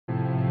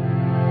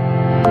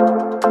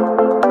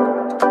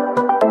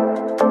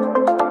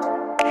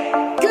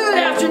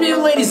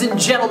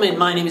gentlemen,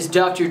 my name is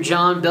Dr.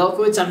 John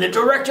Belkowitz. I'm the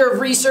Director of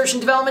Research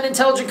and Development at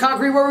Intelligent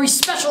Concrete, where we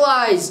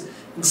specialize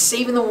in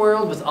saving the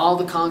world with all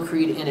the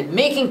concrete in it,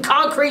 making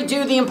concrete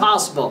do the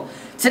impossible.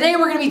 Today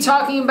we're going to be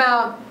talking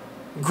about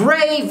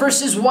gray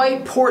versus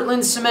white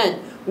Portland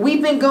cement.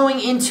 We've been going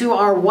into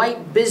our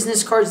white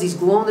business cards, these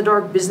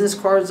glow-in-the-dark business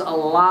cards, a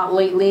lot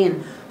lately,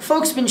 and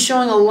folks have been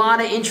showing a lot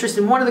of interest,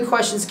 and one of the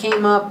questions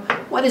came up,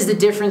 what is the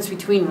difference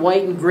between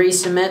white and gray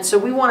cement? So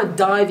we want to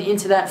dive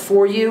into that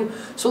for you.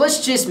 So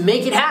let's just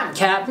make it happen,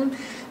 Captain.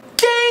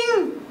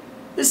 Ding!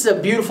 This is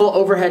a beautiful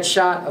overhead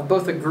shot of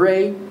both a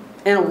gray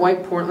and a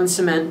white Portland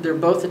cement. They're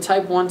both a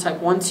type 1,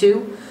 type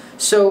 1-2.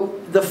 So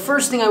the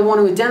first thing I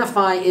want to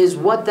identify is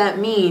what that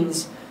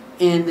means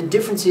and the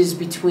differences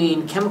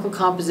between chemical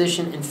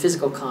composition and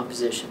physical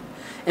composition.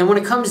 And when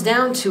it comes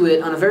down to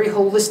it, on a very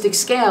holistic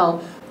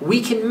scale,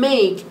 we can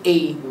make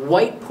a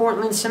white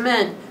Portland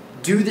cement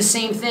do the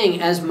same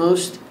thing as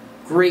most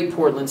gray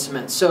Portland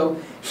cement.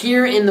 So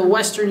here in the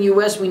western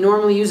US, we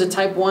normally use a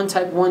type 1,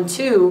 type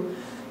 1-2.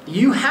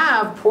 You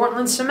have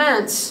Portland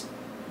cements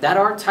that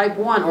are type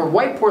 1, or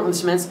white Portland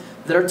cements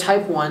that are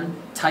type 1,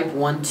 type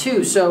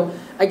 1-2. So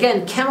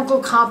again, chemical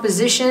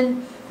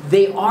composition,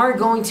 they are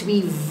going to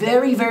be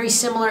very, very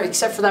similar,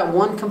 except for that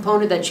one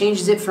component that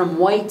changes it from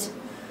white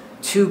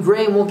to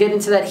gray, and we'll get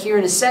into that here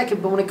in a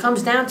second. But when it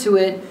comes down to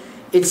it,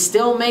 it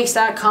still makes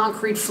that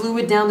concrete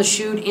fluid down the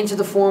chute into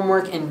the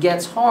formwork and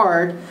gets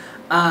hard.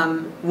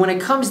 When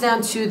it comes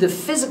down to the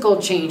physical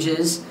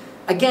changes,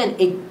 again,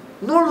 it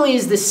normally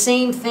is the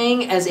same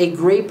thing as a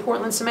gray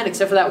Portland cement,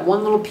 except for that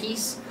one little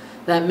piece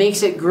that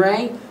makes it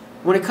gray.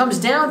 When it comes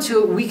down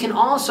to it, we can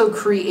also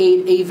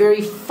create a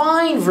very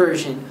fine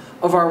version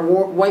of our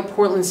white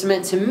Portland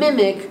cement to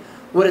mimic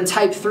what a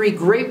type 3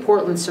 gray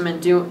Portland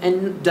cement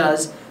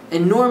does,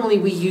 and normally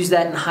we use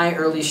that in high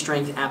early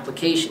strength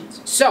applications.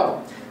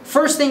 So,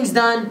 first thing's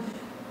done.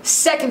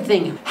 Second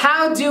thing,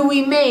 how do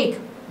we make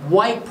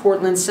white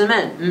Portland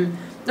cement?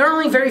 There are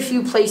only very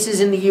few places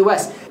in the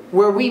US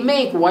where we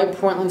make white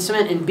Portland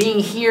cement, and being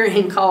here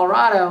in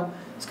Colorado,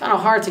 it's kind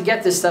of hard to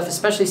get this stuff,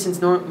 especially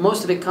since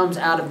most of it comes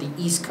out of the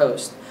East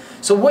Coast.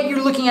 So what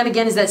you're looking at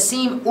again is that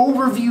same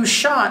overview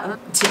shot.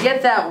 To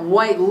get that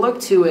white look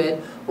to it,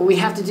 what we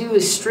have to do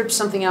is strip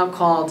something out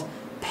called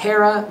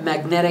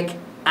paramagnetic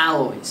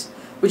alloys,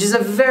 which is a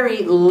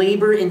very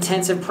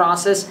labor-intensive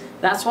process.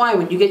 That's why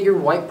when you get your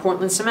white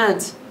Portland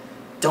cement,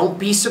 don't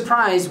be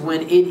surprised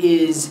when it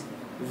is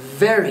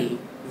very,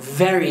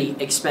 very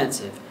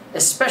expensive,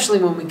 especially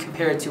when we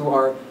compare it to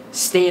our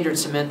standard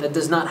cement that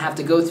does not have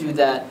to go through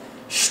that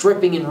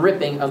stripping and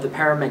ripping of the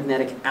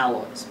paramagnetic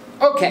alloys.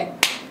 Okay.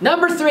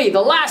 Number 3,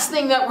 the last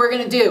thing that we're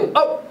going to do.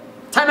 Oh,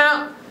 time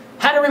out.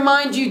 Had to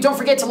remind you, don't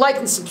forget to like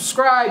and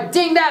subscribe.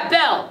 Ding that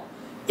bell.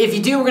 If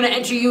you do, we're going to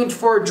enter you in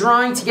for a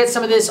drawing to get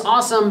some of this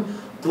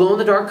awesome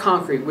glow-in-the-dark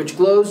concrete, which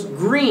glows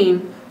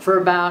green for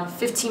about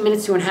 15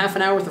 minutes to half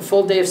an hour with a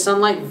full day of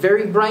sunlight,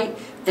 very bright,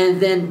 and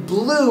then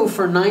blue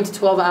for 9 to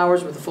 12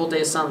 hours with a full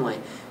day of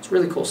sunlight. It's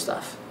really cool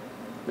stuff.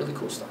 Really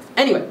cool stuff.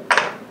 Anyway,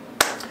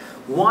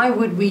 why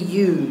would we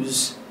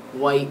use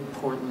white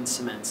Portland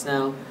cements?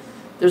 Now,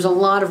 there's a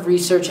lot of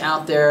research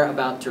out there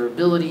about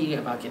durability,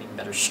 about getting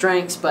better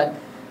strengths, but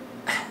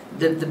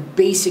the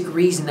basic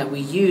reason that we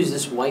use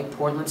this white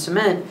Portland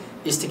cement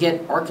is to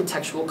get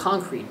architectural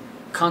concrete.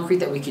 Concrete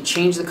that we could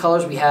change the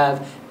colors. We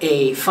have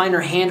a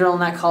finer handle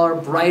on that color,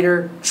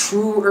 brighter,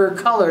 truer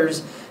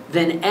colors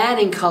than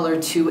adding color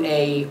to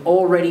a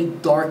already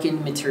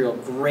darkened material,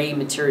 gray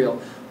material,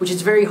 which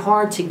is very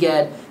hard to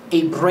get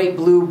a bright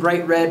blue,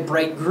 bright red,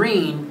 bright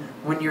green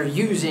when you're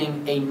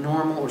using a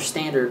normal or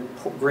standard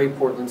gray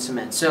Portland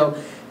cement. So,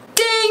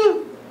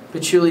 ding!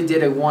 Patchouli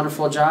did a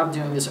wonderful job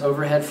doing this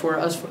overhead for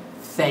us.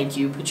 Thank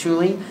you,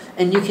 Patchouli.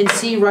 And you can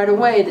see right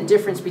away the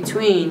difference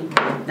between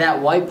that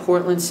white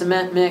Portland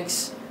cement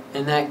mix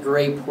and that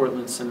gray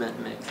Portland cement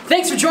mix.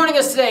 Thanks for joining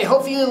us today.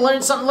 Hopefully you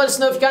learned something. Let us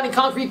know if you got any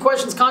concrete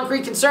questions,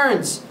 concrete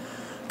concerns.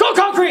 Go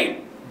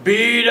concrete!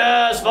 Beat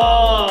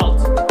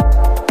asphalt!